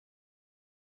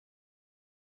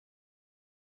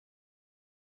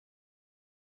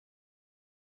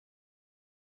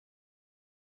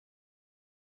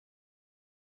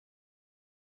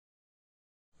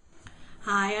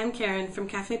Hi, I'm Karen from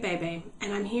Cafe Bebe,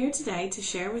 and I'm here today to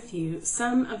share with you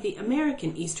some of the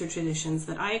American Easter traditions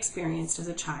that I experienced as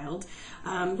a child,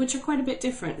 which are quite a bit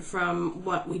different from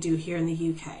what we do here in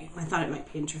the UK. I thought it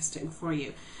might be interesting for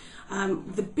you.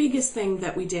 The biggest thing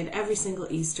that we did every single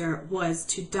Easter was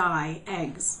to dye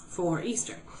eggs for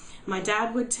Easter. My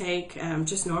dad would take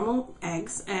just normal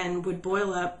eggs and would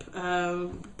boil up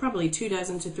probably 2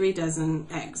 dozen to 3 dozen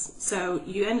eggs. So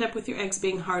you end up with your eggs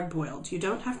being hard boiled. You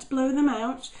don't have to blow them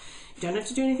out. You don't have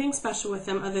to do anything special with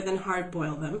them other than hard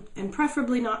boil them, and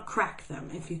preferably not crack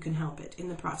them if you can help it in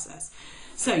the process.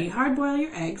 So you hard boil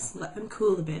your eggs, let them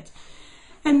cool a bit.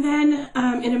 And then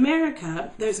in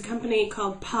America, there's a company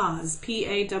called Paws,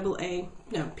 P-A-S,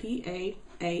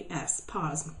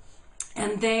 Paws.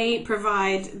 And they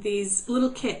provide these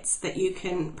little kits that you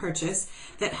can purchase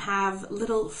that have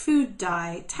little food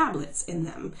dye tablets in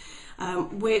them,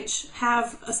 which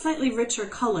have a slightly richer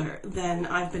color than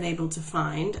I've been able to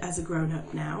find as a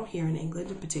grown-up now, here in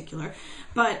England in particular.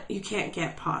 But you can't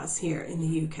get Paws here in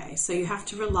the UK, so you have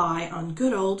to rely on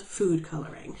good old food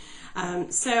coloring.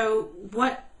 So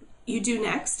what you do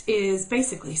next is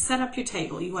basically set up your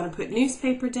table. You want to put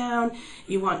newspaper down,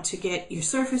 you want to get your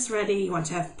surface ready, you want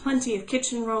to have plenty of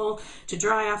kitchen roll to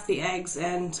dry off the eggs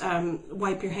and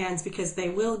wipe your hands because they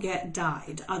will get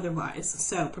dyed otherwise.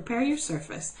 So prepare your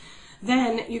surface.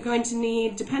 Then you're going to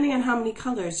need, depending on how many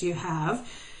colors you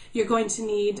have, you're going to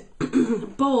need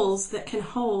bowls that can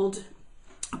hold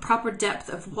a proper depth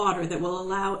of water that will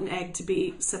allow an egg to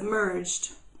be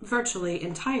submerged virtually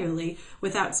entirely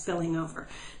without spilling over.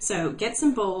 So get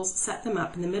some bowls, set them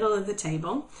up in the middle of the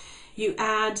table. You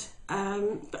add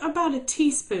about a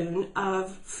teaspoon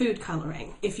of food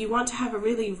coloring. If you want to have a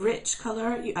really rich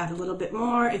color, you add a little bit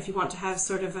more. If you want to have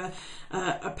sort of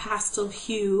a pastel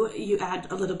hue, you add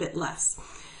a little bit less.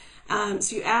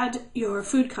 So you add your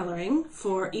food coloring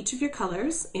for each of your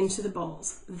colors into the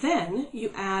bowls. Then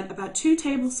you add about 2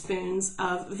 tablespoons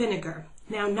of vinegar.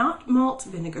 Now, not malt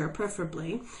vinegar,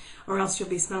 preferably, or else you'll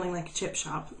be smelling like a chip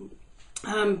shop.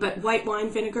 But white wine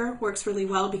vinegar works really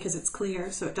well because it's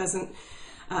clear, so it doesn't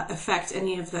affect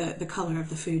any of the color of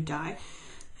the food dye.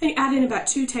 And you add in about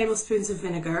 2 tablespoons of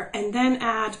vinegar, and then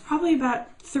add probably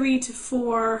about 3 to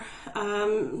 4,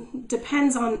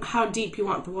 depends on how deep you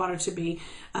want the water to be,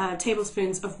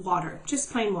 tablespoons of water,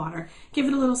 just plain water. Give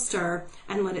it a little stir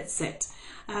and let it sit.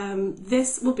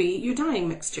 This will be your dyeing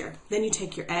mixture. Then you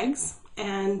take your eggs,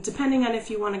 and depending on if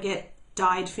you want to get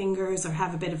dyed fingers or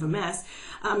have a bit of a mess,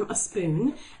 a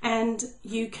spoon, and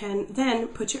you can then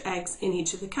put your eggs in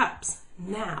each of the cups.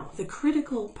 Now, the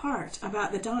critical part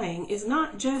about the dyeing is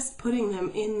not just putting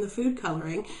them in the food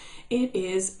coloring, it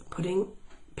is putting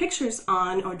pictures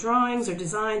on, or drawings or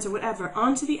designs or whatever,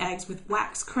 onto the eggs with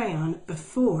wax crayon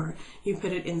before you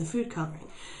put it in the food coloring.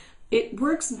 It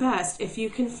works best if you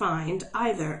can find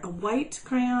either a white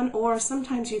crayon, or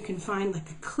sometimes you can find like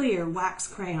a clear wax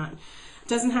crayon. It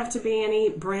doesn't have to be any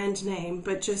brand name,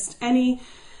 but just any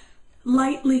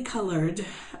lightly colored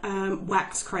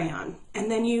wax crayon.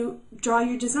 And then you draw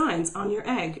your designs on your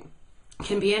egg.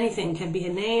 Can be anything, can be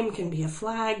a name, can be a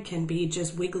flag, can be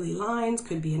just wiggly lines,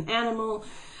 could be an animal.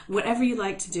 Whatever you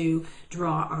like to do,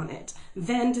 draw on it.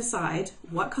 Then decide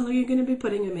what color you're going to be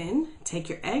putting them in. Take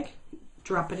your egg,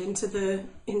 drop it into the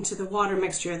water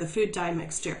mixture, the food dye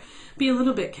mixture. Be a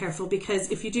little bit careful, because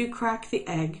if you do crack the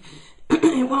egg,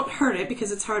 it won't hurt it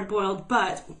because it's hard boiled,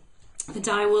 but the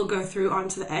dye will go through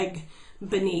onto the egg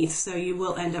beneath, so you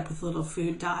will end up with a little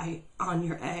food dye on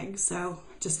your egg. So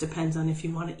just depends on if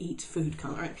you want to eat food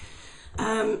coloring.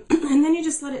 And then you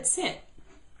just let it sit.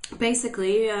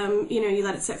 Basically, you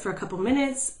let it sit for a couple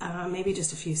minutes, maybe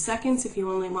just a few seconds if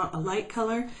you only want a light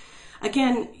color.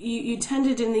 Again, you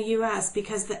tended in the US,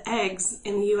 because the eggs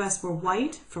in the US were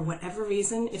white for whatever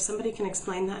reason. If somebody can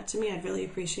explain that to me, I'd really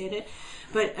appreciate it.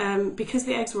 But because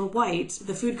the eggs were white,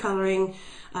 the food coloring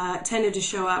tended to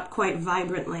show up quite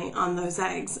vibrantly on those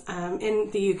eggs. In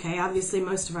the UK, obviously,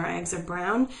 most of our eggs are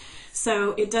brown,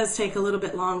 so it does take a little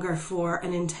bit longer for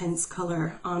an intense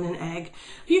color on an egg.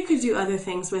 You could do other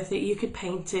things with it. You could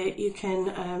paint it. You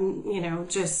can,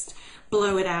 just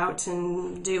blow it out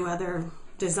and do other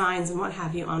designs and what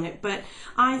have you on it. But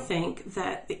I think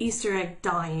that the Easter egg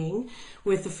dyeing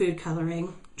with the food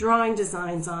coloring, drawing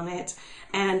designs on it,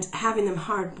 and having them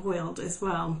hard boiled as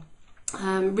well,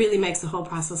 really makes the whole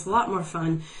process a lot more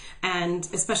fun. And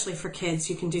especially for kids,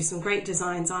 you can do some great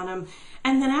designs on them.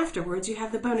 And then afterwards, you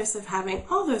have the bonus of having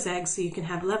all those eggs, so you can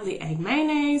have lovely egg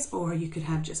mayonnaise, or you could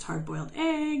have just hard-boiled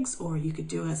eggs, or you could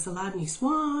do a salade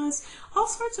niçoise, all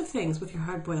sorts of things with your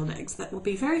hard-boiled eggs that will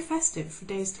be very festive for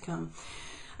days to come.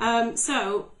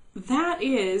 So that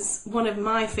is one of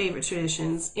my favorite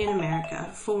traditions in America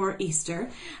for Easter,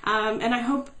 and I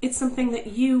hope it's something that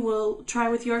you will try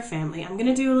with your family. I'm going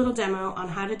to do a little demo on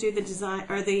how to do the design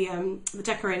or the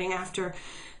decorating after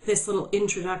this little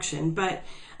introduction, but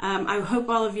I hope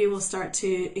all of you will start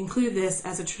to include this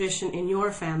as a tradition in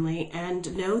your family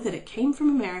and know that it came from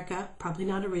America, probably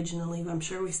not originally, I'm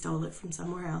sure we stole it from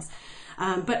somewhere else.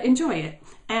 But enjoy it,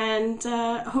 and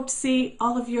hope to see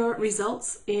all of your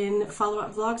results in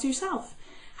follow-up vlogs yourself.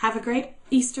 Have a great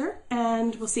Easter,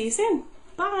 and we'll see you soon.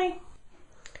 Bye!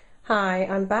 Hi,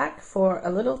 I'm back for a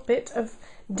little bit of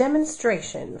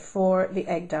demonstration for the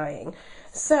egg dyeing.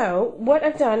 So what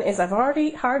I've done is I've already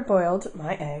hard-boiled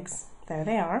my eggs. There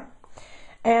they are.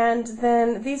 And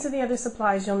then these are the other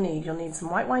supplies you'll need. You'll need some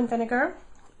white wine vinegar.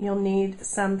 You'll need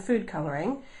some food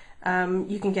coloring.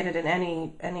 You can get it in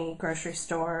any grocery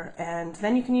store, and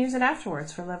then you can use it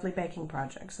afterwards for lovely baking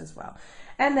projects as well.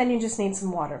 And then you just need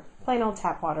some water. Plain old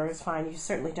tap water is fine. You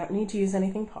certainly don't need to use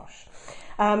anything posh.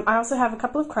 I also have a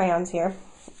couple of crayons here.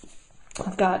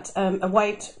 I've got a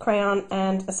white crayon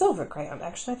and a silver crayon.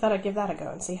 Actually, I thought I'd give that a go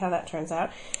and see how that turns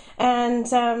out. And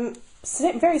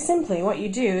very simply, what you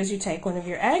do is you take one of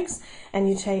your eggs and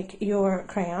you take your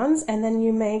crayons and then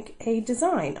you make a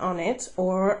design on it,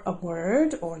 or a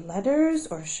word, or letters,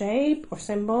 or shape, or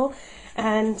symbol,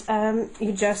 and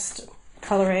you just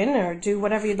color in or do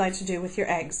whatever you'd like to do with your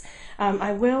eggs.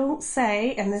 I will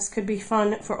say, and this could be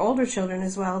fun for older children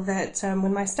as well, that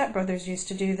when my stepbrothers used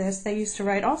to do this, they used to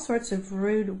write all sorts of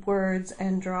rude words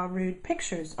and draw rude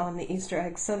pictures on the Easter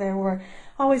eggs. So there were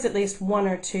always at least one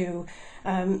or two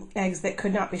eggs that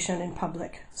could not be shown in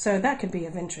public. So that could be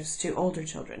of interest to older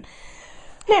children.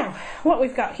 Now, what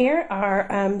we've got here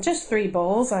are just 3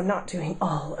 bowls. I'm not doing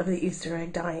all of the Easter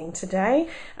egg dyeing today,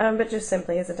 but just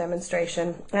simply as a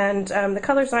demonstration. And the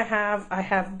colors I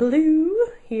have blue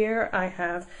here, I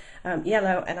have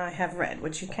yellow, and I have red,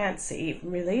 which you can't see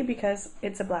really because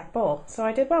it's a black bowl. So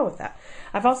I did well with that.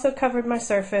 I've also covered my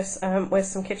surface with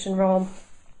some kitchen roll,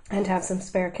 and have some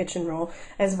spare kitchen roll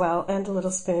as well, and a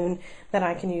little spoon that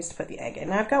I can use to put the egg in.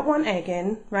 Now, I've got one egg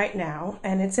in right now,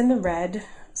 and it's in the red,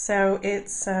 so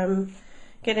it's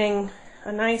getting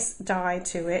a nice dye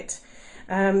to it.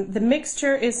 The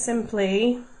mixture is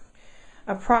simply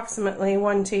approximately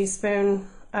 1 teaspoon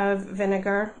of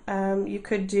vinegar. You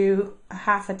could do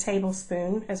half a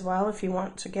tablespoon as well if you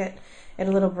want to get it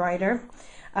a little brighter,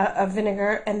 of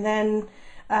vinegar, and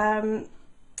then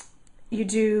you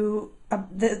do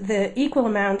the equal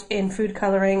amount in food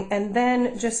coloring, and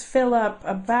then just fill up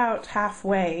about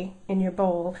halfway in your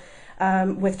bowl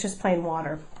with just plain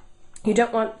water. You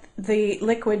don't want the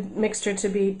liquid mixture to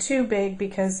be too big,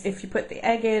 because if you put the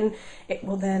egg in, it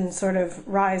will then sort of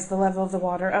rise the level of the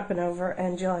water up and over,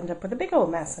 and you'll end up with a big old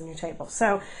mess on your table.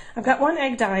 So I've got 1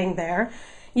 egg dyeing there.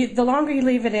 The longer you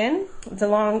leave it in,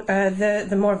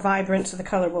 the more vibrant the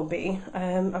color will be.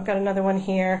 I've got another one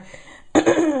here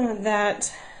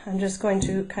that I'm just going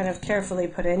to kind of carefully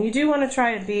put in. You do want to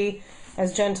try to be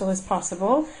as gentle as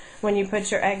possible when you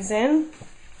put your eggs in,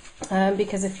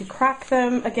 because if you crack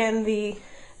them, again, the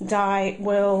dye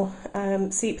will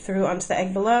seep through onto the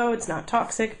egg below. It's not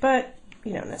toxic, but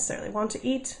you don't necessarily want to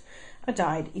eat a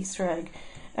dyed Easter egg.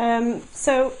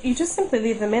 So you just simply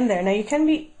leave them in there. Now, you can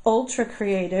be ultra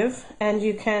creative, and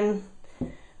you can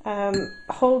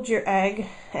hold your egg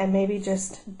and maybe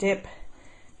just dip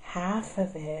half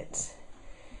of it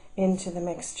into the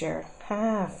mixture.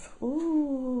 Half.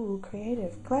 Ooh,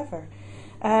 creative, clever.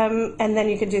 And then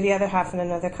you could do the other half in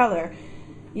another color.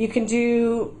 You can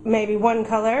do maybe one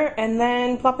color and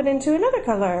then plop it into another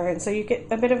color, and so you get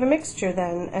a bit of a mixture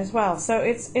then as well. So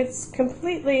it's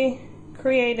completely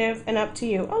creative and up to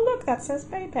you. Oh, look, that says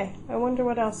baby. I wonder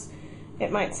what else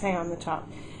it might say on the top.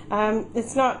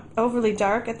 It's not overly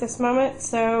dark at this moment,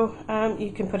 so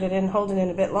you can put it in, hold it in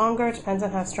a bit longer. It depends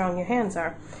on how strong your hands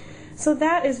are. So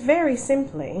that is very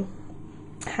simply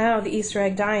how the Easter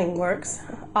egg dyeing works,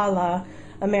 a la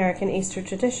American Easter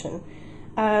tradition.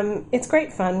 It's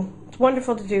great fun. It's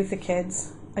wonderful to do with the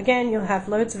kids. Again, you'll have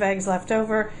loads of eggs left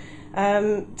over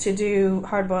to do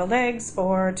hard-boiled eggs,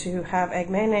 or to have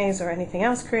egg mayonnaise, or anything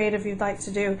else creative you'd like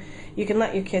to do. You can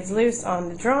let your kids loose on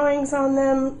the drawings on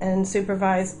them and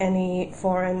supervise any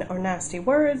foreign or nasty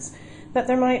words that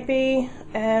there might be.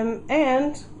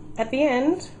 And at the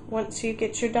end, once you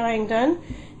get your dyeing done,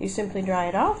 you simply dry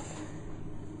it off.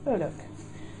 Oh, look.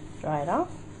 Dry it off.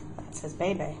 That says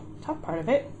baby. Top part of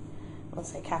it will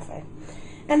say cafe.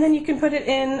 And then you can put it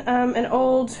in an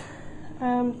old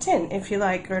tin, if you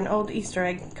like, or an old Easter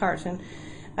egg carton.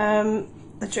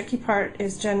 The tricky part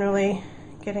is generally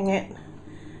getting it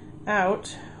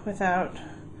out without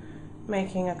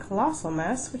making a colossal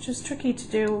mess, which is tricky to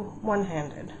do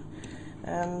one-handed.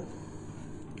 Oh,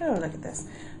 look at this.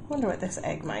 I wonder what this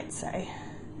egg might say.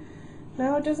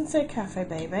 No, it doesn't say Cafe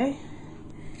Baby.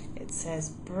 It says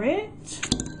Brit.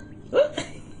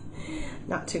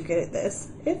 Not too good at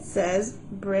this. It says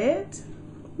BritMums,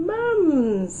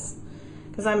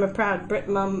 because I'm a proud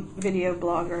BritMum video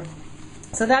blogger.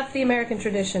 So that's the American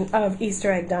tradition of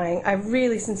Easter egg dyeing. I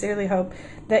really sincerely hope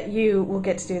that you will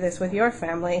get to do this with your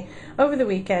family over the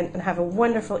weekend and have a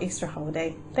wonderful Easter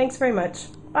holiday. Thanks very much.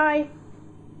 Bye.